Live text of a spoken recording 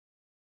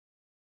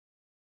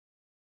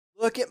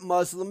Look at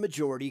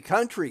Muslim-majority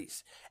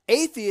countries.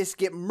 Atheists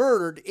get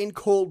murdered in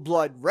cold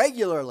blood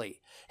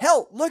regularly.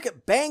 Hell, look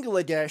at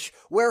Bangladesh,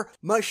 where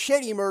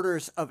machete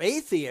murders of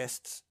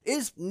atheists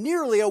is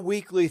nearly a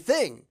weekly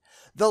thing.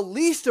 The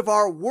least of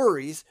our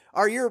worries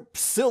are your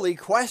silly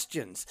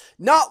questions,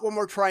 not when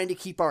we're trying to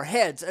keep our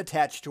heads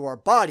attached to our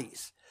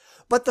bodies.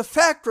 But the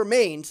fact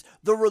remains,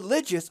 the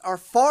religious are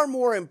far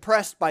more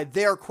impressed by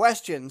their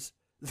questions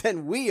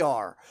than we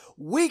are.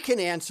 We can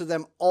answer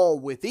them all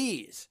with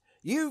ease.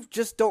 You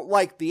just don't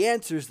like the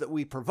answers that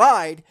we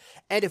provide,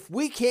 and if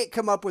we can't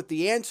come up with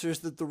the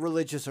answers that the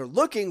religious are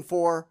looking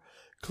for,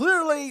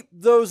 clearly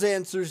those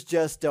answers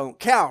just don't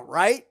count,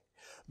 right?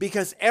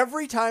 Because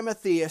every time a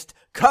theist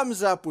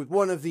comes up with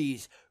one of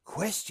these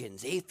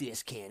questions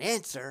atheists can't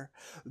answer,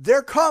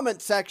 their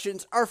comment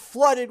sections are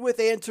flooded with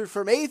answers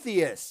from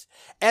atheists,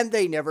 and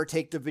they never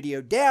take the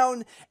video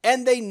down,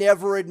 and they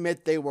never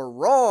admit they were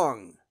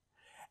wrong.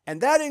 And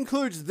that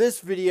includes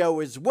this video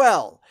as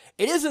well.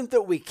 It isn't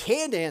that we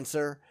can't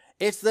answer,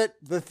 it's that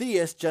the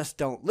theists just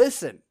don't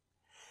listen.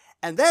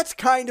 And that's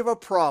kind of a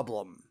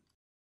problem.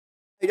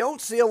 I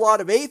don't see a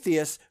lot of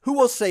atheists who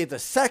will say the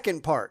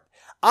second part.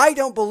 I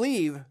don't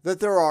believe that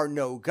there are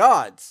no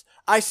gods.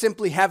 I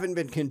simply haven't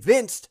been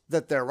convinced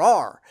that there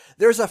are.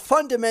 There's a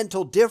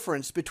fundamental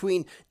difference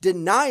between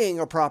denying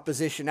a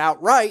proposition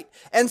outright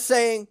and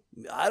saying,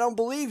 I don't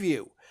believe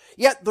you.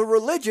 Yet the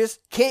religious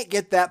can't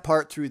get that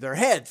part through their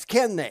heads,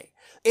 can they?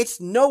 It's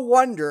no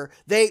wonder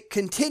they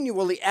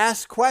continually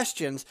ask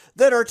questions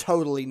that are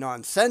totally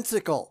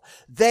nonsensical.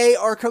 They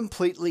are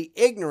completely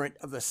ignorant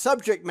of the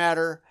subject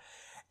matter,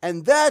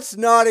 and that's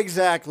not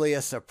exactly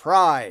a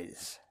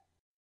surprise.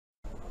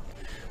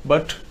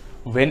 But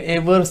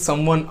whenever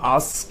someone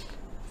asks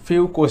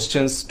few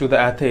questions to the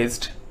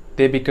atheist,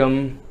 they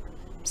become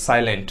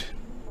silent.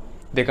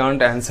 They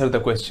can't answer the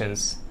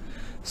questions.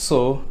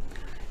 So,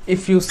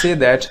 if you say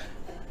that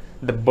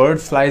the bird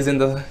flies in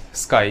the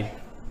sky,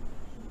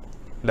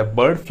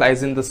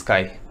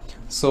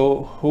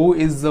 so who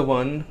is the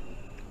one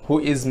who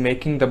is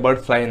making the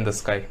bird fly in the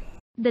sky?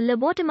 The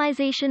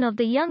lobotomization of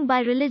the young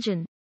by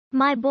religion.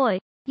 My boy,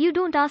 you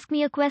don't ask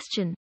me a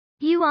question.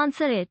 You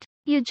answer it.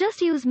 You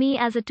just use me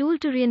as a tool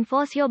to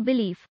reinforce your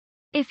belief.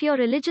 If your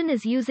religion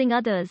is using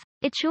others,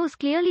 it shows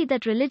clearly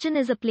that religion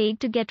is a plague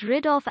to get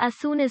rid of as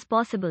soon as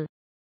possible.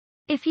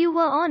 If you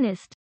were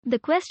honest, the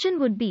question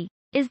would be,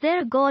 is there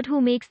a God who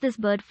makes this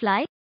bird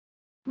fly?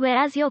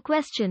 Whereas your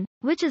question,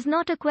 which is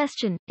not a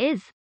question,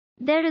 is,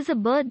 there is a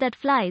bird that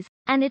flies,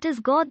 and it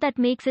is God that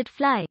makes it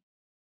fly.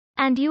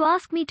 And you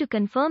ask me to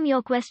confirm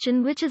your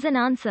question, which is an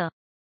answer.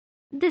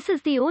 This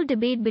is the old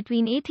debate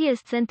between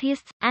atheists and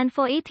theists, and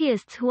for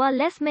atheists who are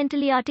less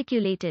mentally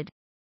articulated.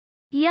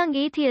 Young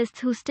atheists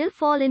who still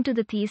fall into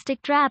the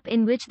theistic trap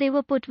in which they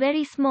were put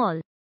very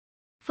small.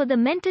 For the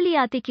mentally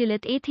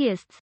articulate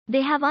atheists,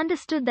 they have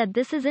understood that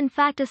this is in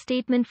fact a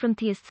statement from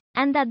theists,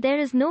 and that there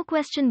is no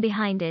question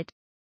behind it.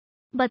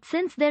 But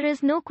since there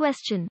is no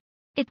question,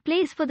 it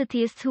plays for the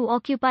theists who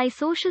occupy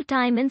social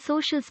time and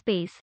social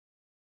space.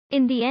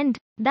 In the end,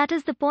 that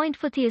is the point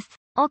for theists,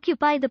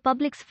 occupy the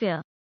public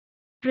sphere.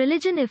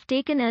 Religion, if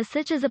taken as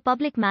such as a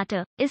public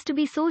matter, is to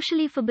be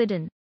socially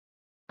forbidden.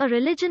 A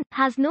religion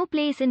has no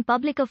place in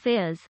public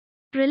affairs.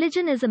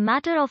 Religion is a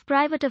matter of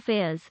private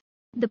affairs.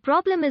 The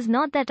problem is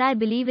not that I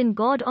believe in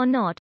God or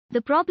not,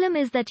 the problem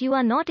is that you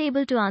are not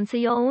able to answer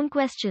your own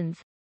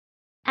questions.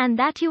 And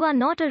that you are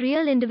not a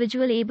real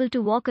individual able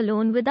to walk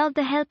alone without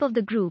the help of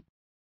the group.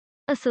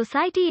 A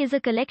society is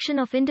a collection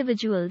of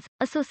individuals,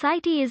 a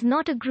society is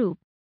not a group.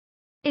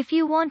 If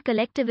you want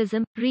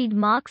collectivism, read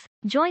Marx,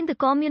 join the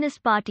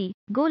Communist Party,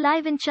 go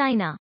live in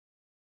China.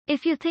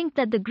 If you think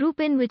that the group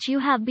in which you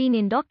have been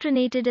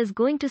indoctrinated is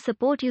going to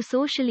support you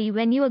socially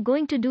when you are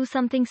going to do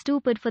something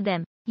stupid for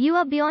them, you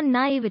are beyond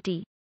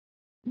naivety.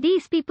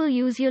 These people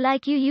use you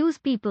like you use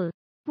people.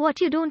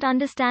 What you don't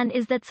understand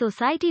is that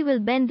society will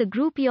bend the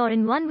group you're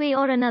in one way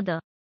or another.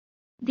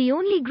 The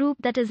only group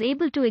that is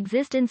able to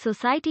exist in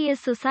society is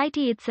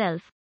society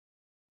itself.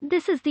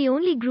 This is the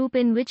only group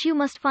in which you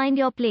must find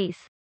your place.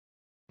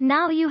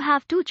 Now you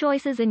have two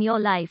choices in your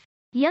life.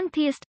 Young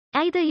theist,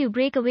 either you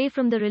break away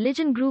from the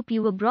religion group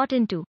you were brought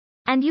into,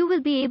 and you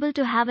will be able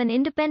to have an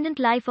independent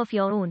life of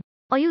your own,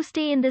 or you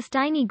stay in this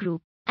tiny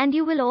group, and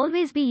you will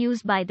always be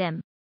used by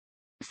them.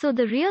 So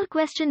the real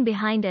question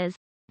behind is,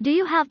 do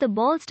you have the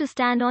balls to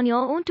stand on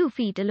your own 2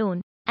 feet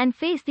alone, and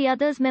face the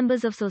others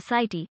members of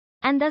society,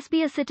 and thus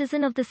be a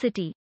citizen of the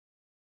city?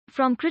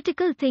 From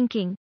Critical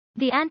Thinking,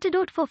 The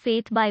Antidote for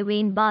Faith by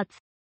Wayne Barthes.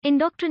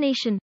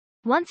 Indoctrination.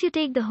 Once you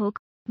take the hook,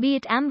 be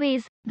it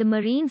Amway's, the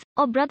Marines,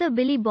 or Brother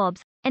Billy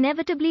Bob's,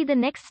 inevitably the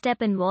next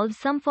step involves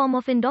some form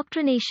of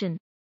indoctrination.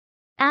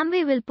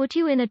 Amway will put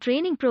you in a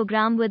training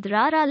program with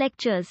rah-rah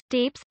lectures,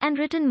 tapes, and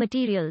written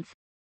materials.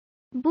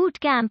 Boot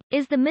camp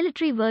is the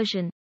military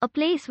version, a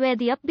place where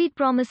the upbeat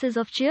promises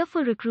of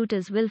cheerful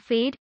recruiters will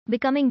fade,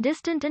 becoming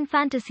distant and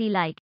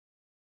fantasy-like.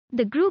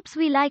 The groups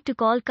we like to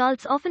call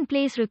cults often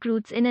place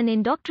recruits in an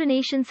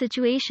indoctrination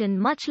situation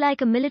much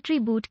like a military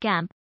boot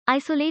camp,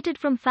 isolated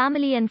from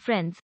family and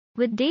friends,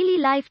 with daily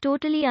life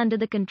totally under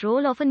the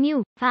control of a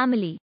new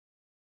family.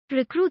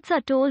 Recruits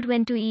are told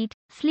when to eat,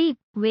 sleep,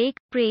 wake,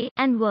 pray,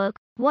 and work,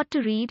 what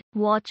to read,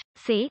 watch,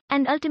 say,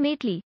 and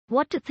ultimately,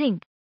 what to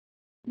think.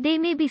 They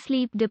may be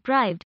sleep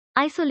deprived,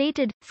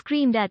 isolated,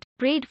 screamed at,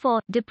 prayed for,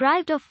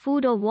 deprived of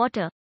food or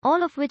water,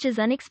 all of which is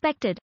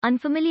unexpected,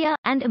 unfamiliar,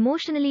 and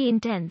emotionally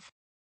intense.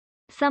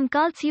 Some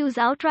cults use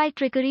outright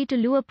trickery to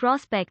lure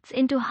prospects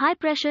into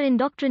high-pressure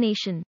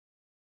indoctrination.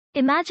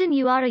 Imagine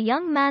you are a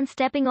young man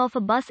stepping off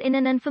a bus in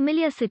an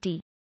unfamiliar city.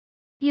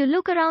 You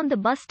look around the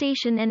bus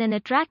station and an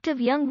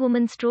attractive young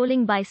woman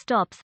strolling by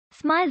stops,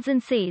 smiles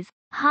and says,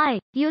 "Hi,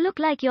 you look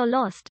like you're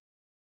lost.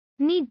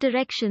 Need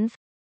directions?"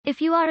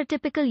 If you are a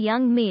typical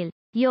young male,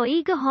 your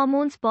eager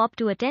hormones pop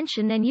to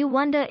attention and you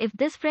wonder if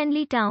this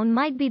friendly town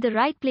might be the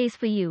right place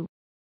for you.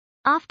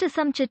 After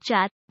some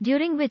chit-chat,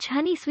 during which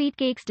Honey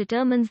Sweetcakes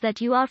determines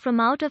that you are from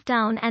out of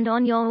town and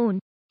on your own,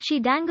 she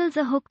dangles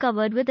a hook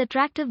covered with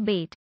attractive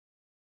bait.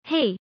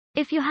 "Hey,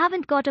 if you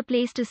haven't got a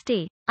place to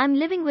stay, I'm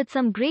living with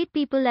some great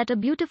people at a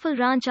beautiful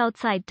ranch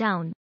outside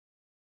town.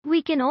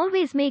 We can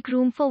always make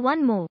room for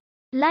one more.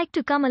 Like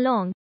to come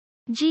along?"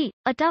 Gee,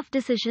 a tough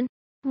decision.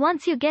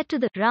 Once you get to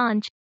the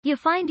ranch, you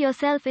find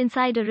yourself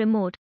inside a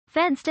remote,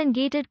 fenced and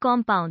gated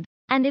compound,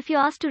 and if you're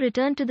asked to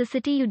return to the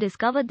city, you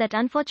discover that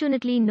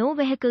unfortunately no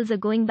vehicles are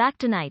going back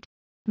tonight.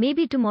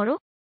 Maybe tomorrow?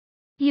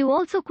 You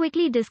also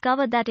quickly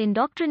discover that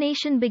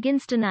indoctrination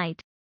begins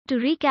tonight. To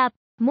recap,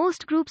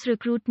 most groups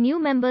recruit new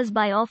members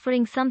by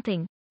offering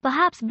something,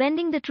 perhaps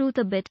bending the truth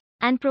a bit,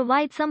 and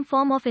provide some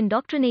form of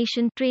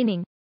indoctrination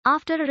training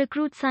after a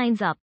recruit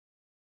signs up.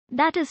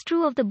 That is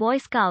true of the Boy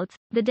Scouts,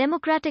 the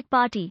Democratic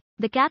Party,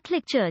 the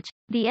Catholic Church,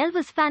 the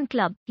Elvis fan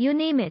club, you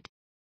name it.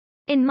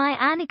 In my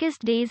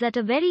anarchist days at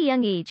a very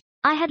young age,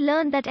 I had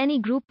learned that any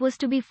group was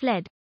to be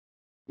fled.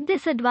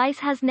 This advice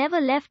has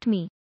never left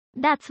me.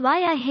 That's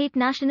why I hate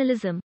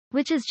nationalism,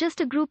 which is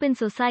just a group in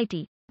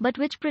society, but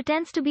which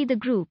pretends to be the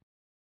group.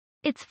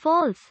 It's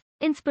false.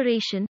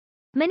 Inspiration.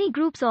 Many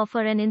groups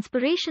offer an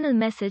inspirational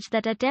message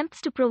that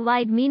attempts to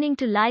provide meaning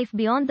to life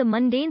beyond the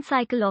mundane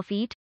cycle of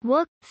eat,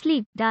 work,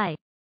 sleep, die.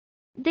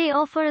 They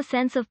offer a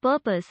sense of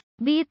purpose,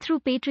 be it through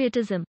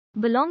patriotism,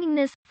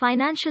 belongingness,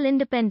 financial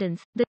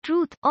independence, the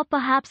truth, or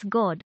perhaps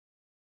God.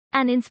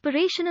 An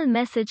inspirational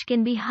message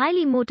can be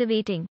highly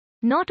motivating,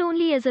 not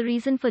only as a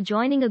reason for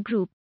joining a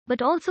group,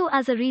 but also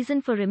as a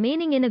reason for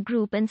remaining in a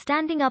group and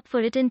standing up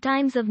for it in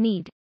times of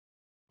need.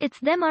 It's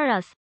them or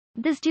us.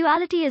 This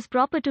duality is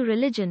proper to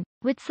religion,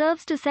 which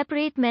serves to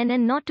separate men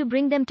and not to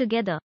bring them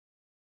together.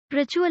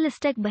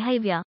 Ritualistic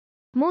behavior.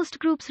 Most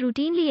groups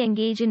routinely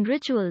engage in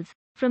rituals,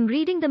 from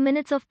reading the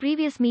minutes of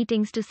previous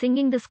meetings to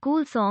singing the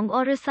school song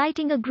or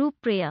reciting a group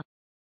prayer.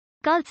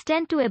 Cults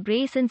tend to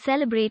embrace and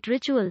celebrate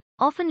ritual,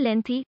 often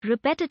lengthy,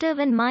 repetitive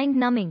and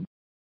mind-numbing.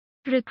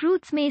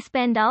 Recruits may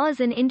spend hours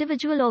in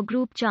individual or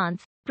group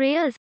chants,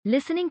 prayers,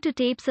 listening to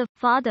tapes of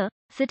Father,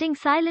 sitting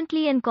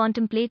silently and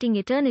contemplating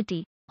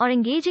eternity, or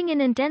engaging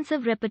in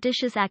intensive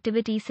repetitious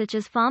activities such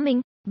as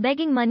farming,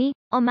 begging money,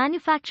 or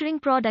manufacturing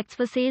products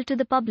for sale to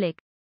the public.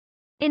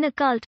 In a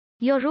cult,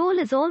 your role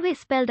is always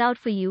spelled out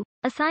for you,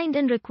 assigned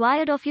and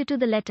required of you to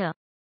the letter.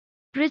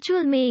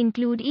 Ritual may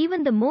include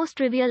even the most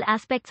trivial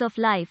aspects of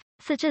life,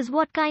 such as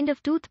what kind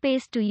of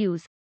toothpaste to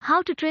use,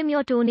 how to trim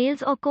your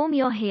toenails or comb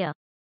your hair.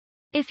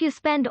 If you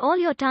spend all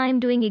your time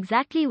doing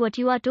exactly what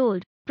you are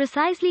told,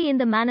 precisely in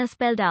the manner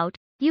spelled out,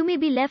 you may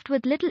be left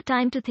with little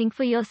time to think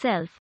for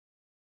yourself.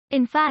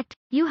 In fact,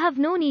 you have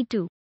no need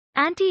to.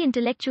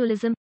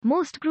 Anti-intellectualism.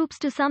 Most groups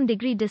to some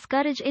degree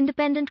discourage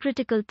independent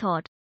critical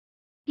thought.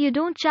 You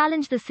don't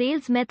challenge the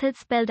sales methods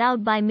spelled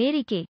out by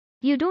Mary Kay.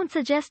 You don't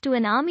suggest to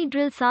an army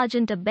drill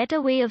sergeant a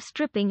better way of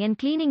stripping and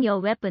cleaning your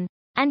weapon,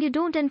 and you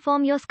don't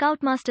inform your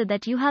scoutmaster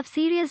that you have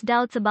serious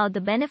doubts about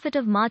the benefit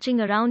of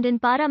marching around in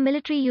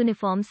paramilitary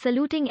uniforms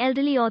saluting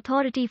elderly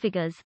authority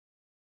figures.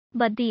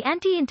 But the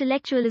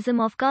anti-intellectualism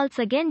of cults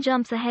again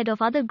jumps ahead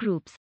of other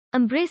groups,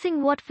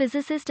 embracing what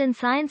physicist and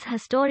science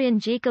historian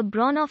Jacob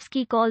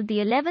Bronowski called the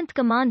 11th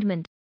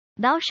commandment,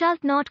 "Thou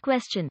shalt not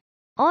question."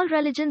 All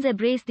religions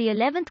embrace the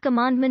 11th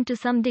commandment to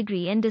some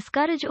degree and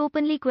discourage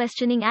openly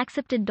questioning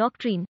accepted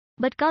doctrine,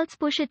 but cults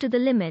push it to the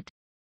limit.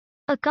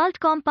 A cult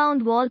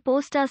compound wall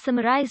poster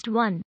summarized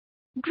one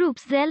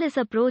group's zealous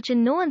approach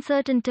in no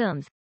uncertain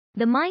terms.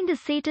 The mind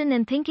is Satan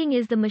and thinking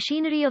is the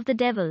machinery of the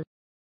devil.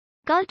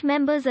 Cult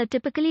members are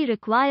typically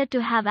required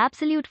to have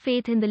absolute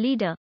faith in the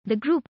leader, the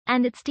group,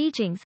 and its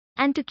teachings,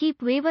 and to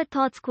keep wayward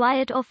thoughts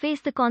quiet or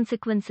face the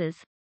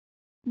consequences.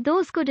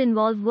 Those could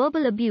involve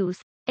verbal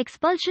abuse,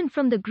 expulsion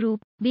from the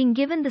group, being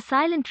given the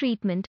silent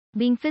treatment,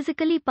 being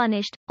physically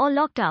punished, or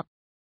locked up.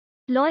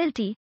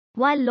 Loyalty.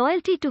 While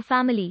loyalty to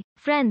family,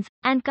 friends,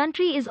 and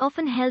country is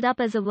often held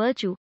up as a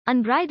virtue,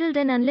 unbridled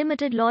and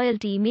unlimited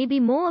loyalty may be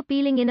more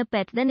appealing in a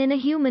pet than in a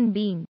human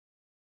being.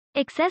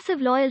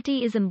 Excessive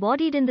loyalty is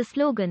embodied in the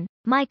slogan,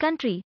 "My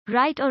country,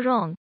 right or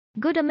wrong.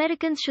 Good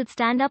Americans should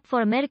stand up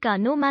for America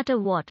no matter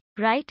what,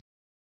 right?"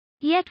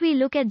 Yet we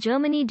look at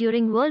Germany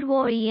during World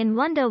War I and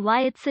wonder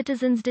why its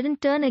citizens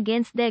didn't turn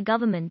against their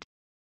government.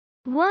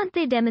 Weren't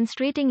they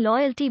demonstrating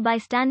loyalty by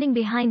standing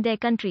behind their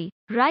country,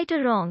 right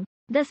or wrong,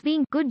 thus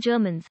being good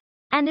Germans?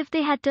 And if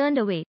they had turned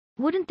away,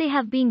 wouldn't they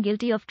have been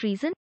guilty of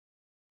treason?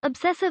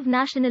 Obsessive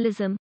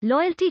nationalism,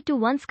 loyalty to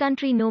one's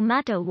country no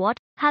matter what,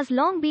 has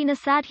long been a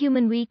sad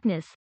human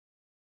weakness.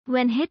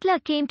 When Hitler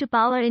came to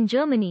power in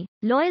Germany,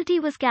 loyalty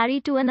was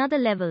carried to another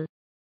level.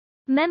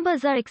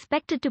 Members are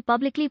expected to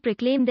publicly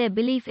proclaim their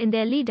belief in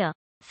their leader,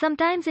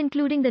 sometimes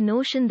including the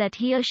notion that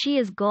he or she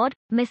is God,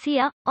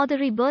 Messiah, or the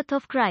rebirth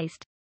of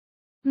Christ.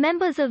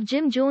 Members of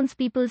Jim Jones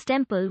People's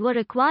Temple were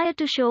required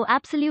to show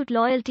absolute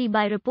loyalty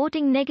by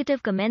reporting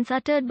negative comments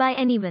uttered by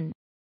anyone.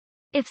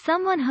 If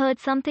someone heard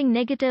something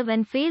negative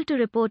and failed to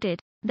report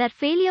it, that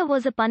failure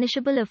was a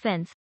punishable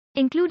offense,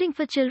 including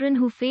for children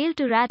who failed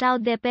to rat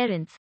out their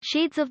parents.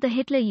 Shades of the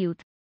Hitler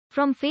Youth.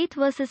 From Faith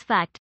versus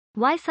Fact.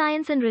 Why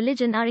Science and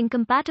Religion Are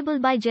Incompatible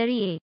by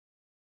Jerry A.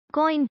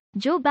 Coyne,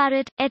 Joe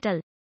Barrett, et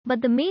al.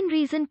 But the main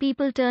reason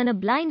people turn a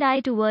blind eye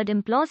toward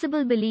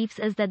implausible beliefs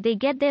is that they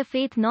get their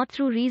faith not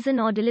through reason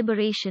or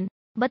deliberation,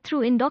 but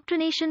through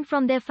indoctrination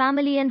from their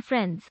family and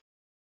friends.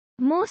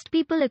 Most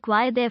people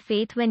acquire their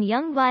faith when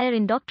young via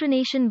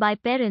indoctrination by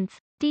parents,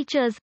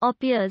 teachers, or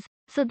peers,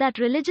 so that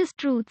religious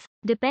truths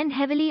depend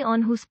heavily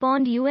on who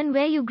spawned you and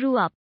where you grew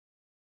up.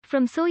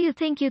 From So You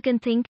Think You Can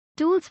Think,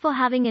 Tools for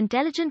Having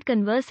Intelligent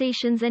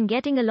Conversations and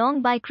Getting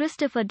Along by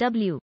Christopher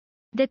W.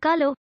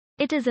 DeCarlo.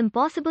 It is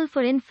impossible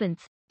for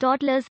infants,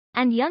 toddlers,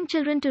 and young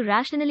children to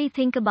rationally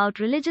think about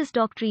religious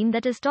doctrine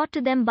that is taught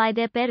to them by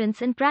their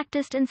parents and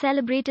practiced and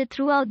celebrated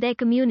throughout their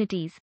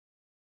communities.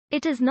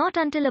 It is not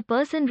until a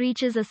person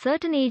reaches a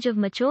certain age of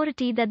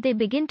maturity that they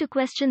begin to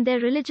question their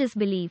religious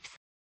beliefs.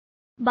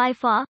 By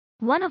far,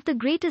 one of the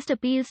greatest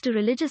appeals to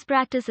religious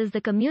practice is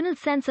the communal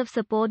sense of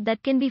support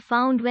that can be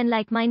found when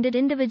like-minded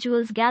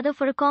individuals gather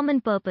for a common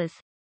purpose.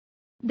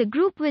 The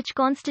group which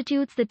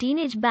constitutes the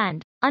teenage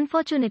band.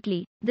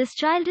 Unfortunately, this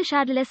childish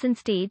adolescent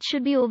stage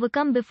should be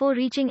overcome before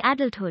reaching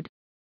adulthood.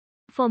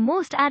 For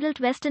most adult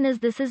Westerners,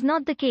 this is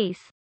not the case.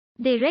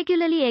 They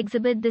regularly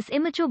exhibit this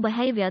immature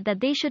behavior that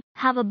they should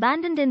have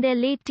abandoned in their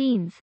late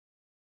teens.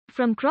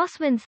 From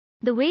Crosswinds,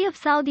 The Way of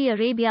Saudi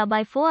Arabia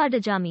by Fuad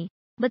Ajami.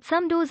 But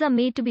some doors are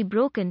made to be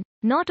broken,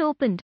 not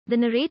opened, the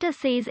narrator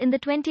says in The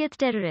 20th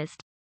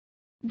Terrorist.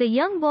 The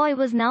young boy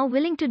was now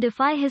willing to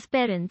defy his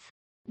parents.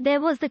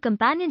 There was the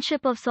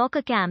companionship of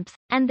soccer camps,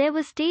 and there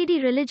was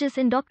steady religious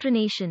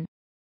indoctrination.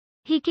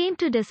 He came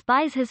to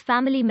despise his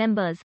family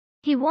members.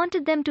 He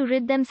wanted them to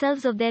rid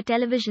themselves of their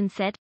television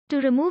set, to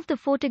remove the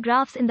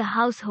photographs in the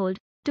household,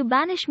 to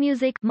banish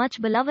music,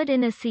 much beloved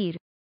in Asir.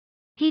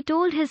 He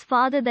told his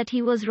father that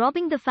he was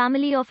robbing the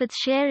family of its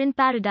share in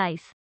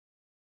paradise.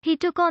 He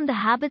took on the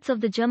habits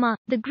of the Jama,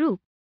 the group.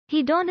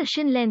 He donned a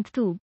shin-length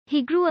thub.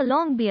 He grew a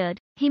long beard.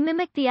 He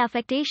mimicked the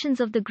affectations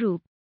of the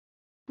group.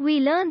 We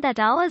learned that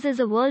ours is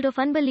a world of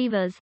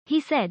unbelievers,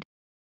 he said.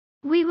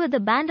 We were the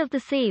band of the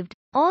saved,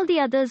 all the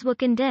others were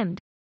condemned.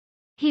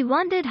 He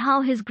wondered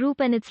how his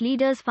group and its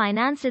leaders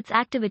financed its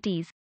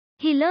activities.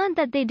 He learned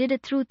that they did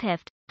it through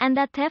theft, and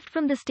that theft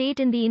from the state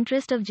in the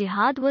interest of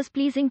jihad was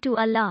pleasing to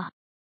Allah.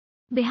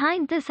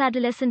 Behind this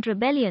adolescent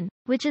rebellion,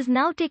 which is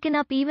now taken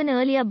up even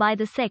earlier by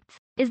the sects,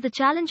 is the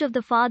challenge of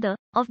the father,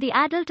 of the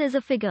adult as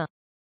a figure.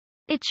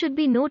 It should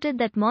be noted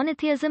that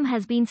monotheism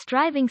has been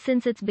striving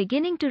since its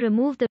beginning to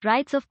remove the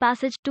rites of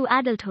passage to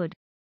adulthood.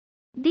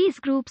 These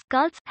groups,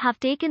 cults, have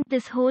taken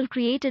this hole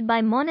created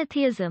by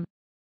monotheism.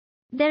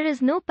 There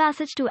is no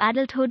passage to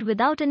adulthood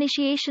without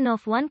initiation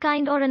of one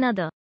kind or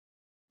another.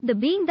 The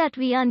being that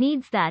we are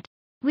needs that.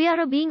 We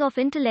are a being of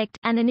intellect,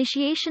 and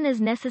initiation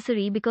is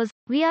necessary because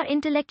we are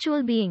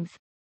intellectual beings.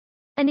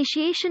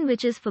 Initiation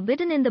which is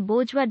forbidden in the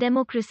bourgeois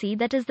democracy,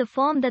 that is the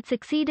form that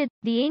succeeded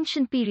the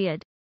ancient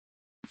period.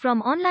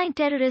 From Online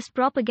Terrorist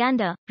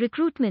Propaganda,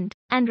 Recruitment,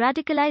 and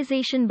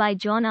Radicalization by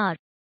John R.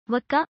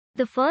 Wacka,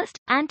 the first,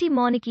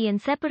 anti-monarchy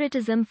and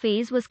separatism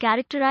phase was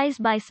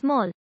characterized by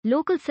small,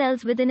 local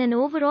cells within an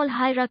overall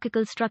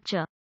hierarchical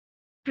structure.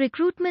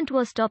 Recruitment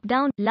was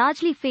top-down,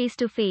 largely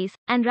face-to-face,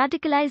 and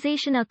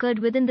radicalization occurred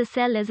within the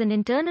cell as an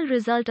internal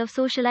result of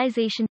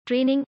socialization,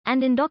 training,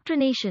 and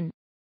indoctrination.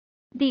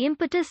 The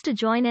impetus to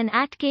join an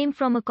act came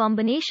from a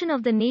combination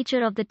of the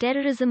nature of the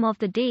terrorism of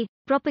the day,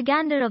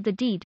 propaganda of the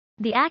deed,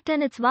 the act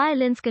and its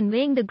violence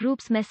conveying the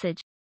group's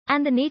message,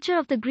 and the nature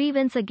of the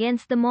grievance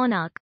against the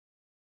monarch.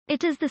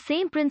 It is the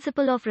same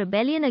principle of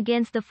rebellion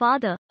against the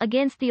father,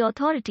 against the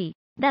authority.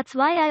 That's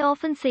why I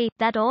often say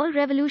that all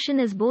revolution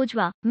is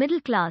bourgeois, middle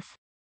class.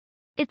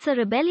 It's a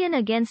rebellion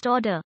against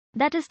order,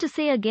 that is to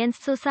say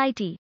against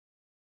society.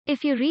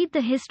 If you read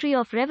the history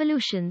of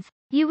revolutions,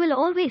 you will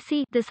always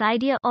see this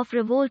idea of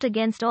revolt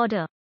against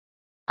order.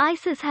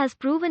 ISIS has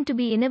proven to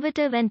be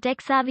innovative and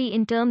tech-savvy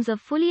in terms of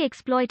fully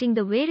exploiting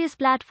the various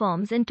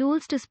platforms and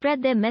tools to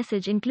spread their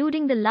message,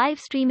 including the live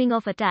streaming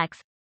of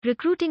attacks,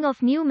 recruiting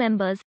of new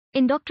members,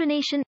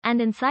 indoctrination,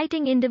 and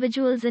inciting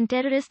individuals in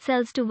terrorist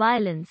cells to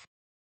violence.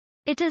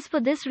 It is for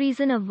this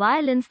reason of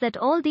violence that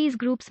all these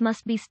groups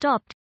must be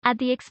stopped, at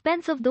the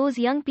expense of those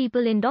young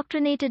people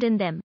indoctrinated in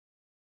them.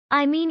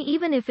 I mean,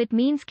 even if it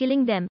means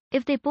killing them,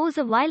 if they pose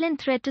a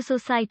violent threat to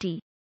society.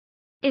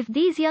 If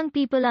these young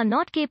people are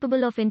not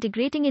capable of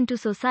integrating into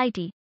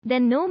society,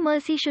 then no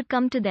mercy should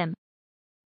come to them.